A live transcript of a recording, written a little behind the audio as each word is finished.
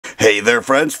Hey there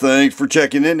friends, thanks for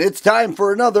checking in. It's time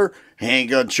for another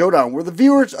handgun showdown where the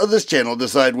viewers of this channel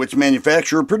decide which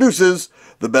manufacturer produces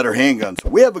the better handguns.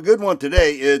 We have a good one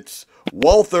today. It's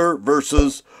Walther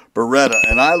versus Beretta,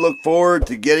 and I look forward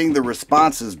to getting the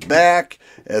responses back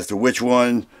as to which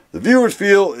one the viewers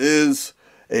feel is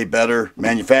a better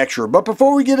manufacturer. But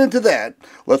before we get into that,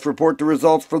 let's report the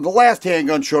results for the last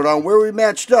handgun showdown where we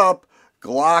matched up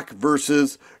Glock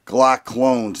versus Glock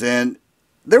clones. And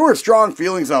there were strong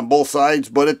feelings on both sides,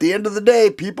 but at the end of the day,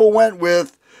 people went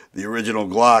with the original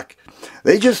Glock.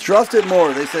 They just trust it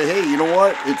more. They say, hey, you know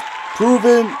what? It's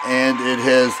proven and it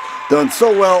has done so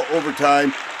well over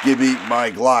time. Give me my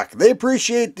Glock. They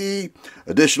appreciate the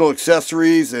additional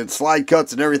accessories and slide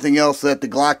cuts and everything else that the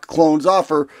Glock clones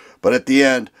offer, but at the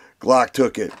end, Glock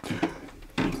took it.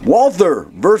 Walther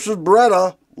versus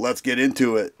Beretta. Let's get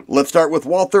into it. Let's start with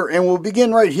Walther, and we'll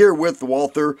begin right here with the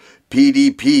Walther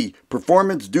PDP,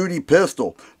 Performance Duty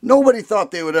Pistol. Nobody thought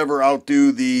they would ever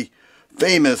outdo the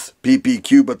famous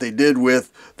PPQ, but they did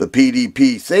with the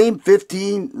PDP. Same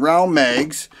 15 round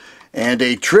mags and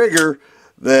a trigger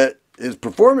that is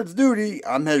performance duty.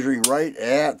 I'm measuring right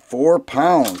at 4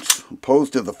 pounds,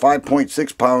 opposed to the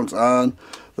 5.6 pounds on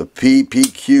the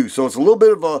PPQ. So it's a little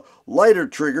bit of a lighter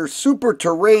trigger, super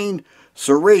terrain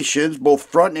serrations, both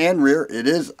front and rear. It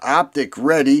is optic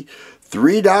ready,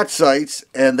 3-dot sights,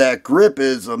 and that grip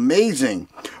is amazing.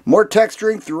 More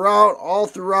texturing throughout, all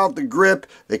throughout the grip.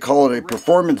 They call it a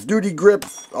performance duty grip.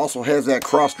 Also has that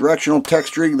cross-directional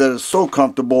texturing that is so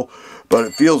comfortable, but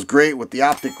it feels great with the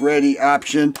optic ready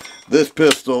option. This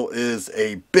pistol is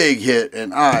a big hit,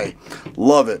 and I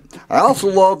love it. I also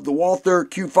love the Walther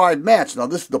Q5 Match. Now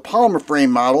this is the polymer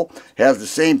frame model, has the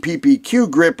same PPQ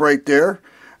grip right there.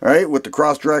 All right, with the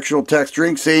cross-directional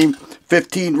texturing, same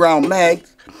 15 round mag,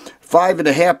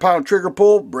 5.5 pound trigger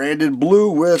pull, branded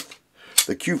blue with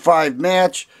the Q5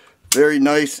 Match. Very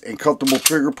nice and comfortable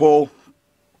trigger pull.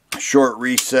 Short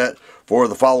reset for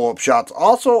the follow-up shots.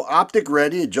 Also optic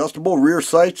ready, adjustable rear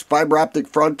sights, fiber optic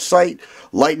front sight,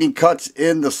 lightning cuts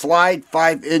in the slide,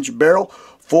 5-inch barrel,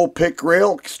 full pick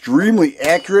rail, extremely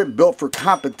accurate, built for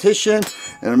competition,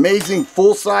 an amazing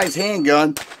full-size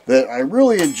handgun that I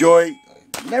really enjoy.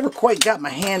 Never quite got my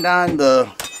hand on the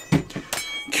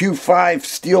Q5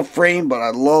 steel frame, but I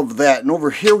love that. And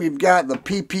over here we've got the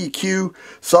PPQ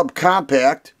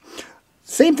subcompact.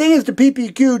 Same thing as the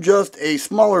PPQ, just a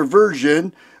smaller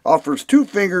version. Offers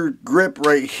 2-finger grip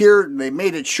right here. They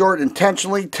made it short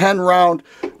intentionally. 10 round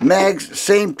mags,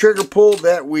 same trigger pull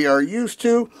that we are used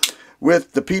to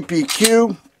with the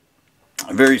PPQ.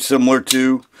 Very similar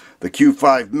to the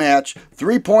Q5 Match.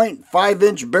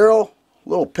 3.5-inch barrel.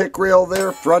 Little pick rail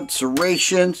there, front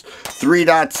serrations,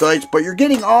 3-dot sights, but you're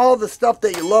getting all the stuff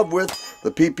that you love with the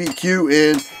PPQ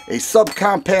in a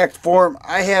subcompact form.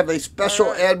 I have a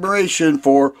special admiration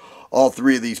for all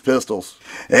three of these pistols.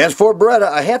 As for Beretta,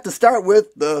 I have to start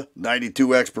with the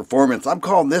 92X Performance. I'm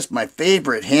calling this my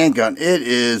favorite handgun. It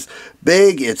is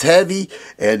big, it's heavy,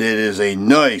 and it is a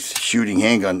nice shooting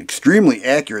handgun. Extremely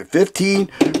accurate. 15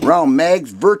 round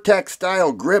mags, Vertex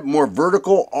style grip, more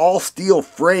vertical, all steel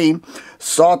frame,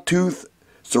 sawtooth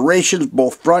serrations,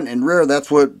 both front and rear. That's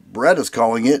what Beretta's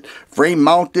calling it. Frame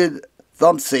mounted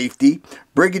thumb safety,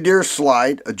 Brigadier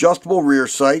slide, adjustable rear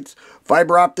sights,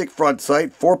 fiber optic front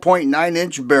sight,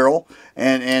 4.9-inch barrel,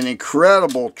 and an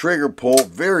incredible trigger pull.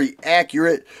 Very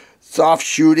accurate, soft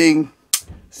shooting,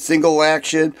 single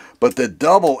action, but the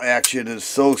double action is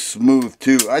so smooth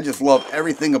too. I just love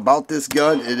everything about this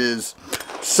gun. It is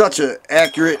such an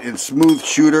accurate and smooth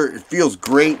shooter. It feels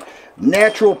great.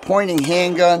 Natural pointing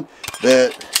handgun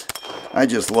that I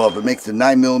just love. It makes the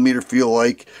 9mm feel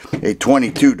like a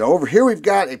 22. Now over here we've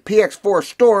got a PX4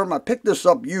 Storm. I picked this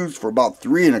up used for about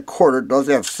 $3 1/4. It does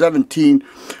have 17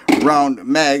 round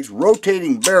mags,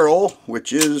 rotating barrel,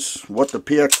 which is what the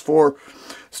PX4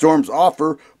 Storms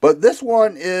offer. But this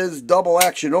one is double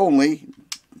action only.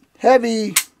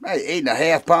 Heavy,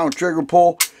 8.5 pound trigger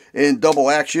pull in double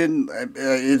action.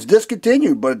 It's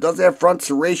discontinued, but it does have front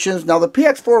serrations. Now the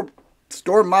PX4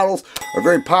 Storm models are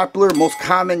very popular. Most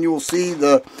common, you will see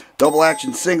the double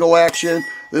action, single action.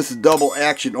 This is double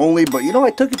action only, but you know, I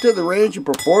took it to the range and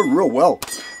performed real well.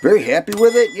 Very happy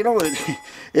with it. You know, it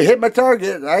hit my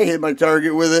target. I hit my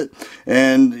target with it,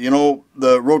 and you know,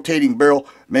 the rotating barrel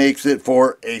makes it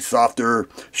for a softer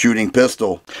shooting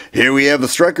pistol. Here we have the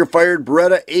striker fired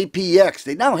Beretta APX.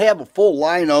 They now have a full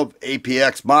line of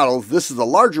APX models. This is a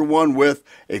larger one with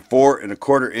a 4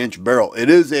 1/4-inch barrel. It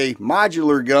is a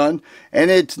modular gun,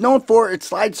 and it's known for its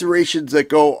slide serrations that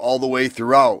go all the way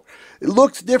throughout. It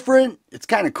looks different. It's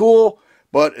kind of cool,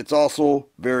 but it's also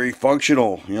very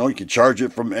functional. You know, you can charge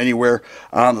it from anywhere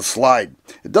on the slide.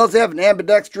 It does have an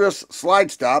ambidextrous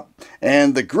slide stop,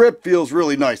 and the grip feels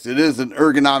really nice. It is an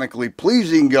ergonomically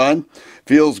pleasing gun.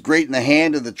 Feels great in the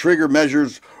hand, and the trigger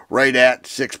measures right at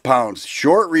 6 pounds.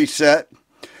 Short reset,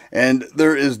 and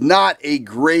there is not a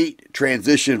great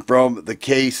transition from the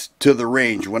case to the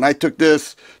range. When I took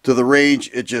this to the range,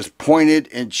 it just pointed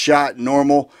and shot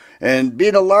normal. And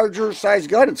being a larger size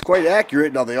gun, it's quite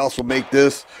accurate. Now, they also make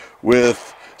this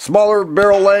with smaller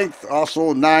barrel length,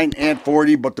 also 9 and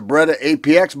 40, but the Beretta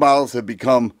APX models have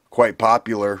become quite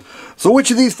popular. So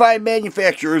which of these 5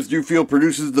 manufacturers do you feel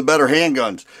produces the better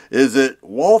handguns? Is it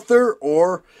Walther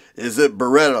or is it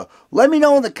Beretta? Let me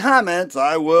know in the comments.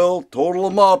 I will total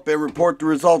them up and report the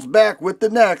results back with the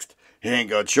next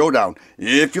Handgun Showdown.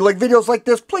 If you like videos like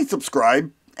this, please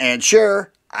subscribe and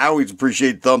share. I always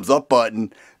appreciate the thumbs up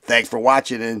button. Thanks for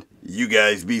watching, and you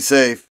guys be safe.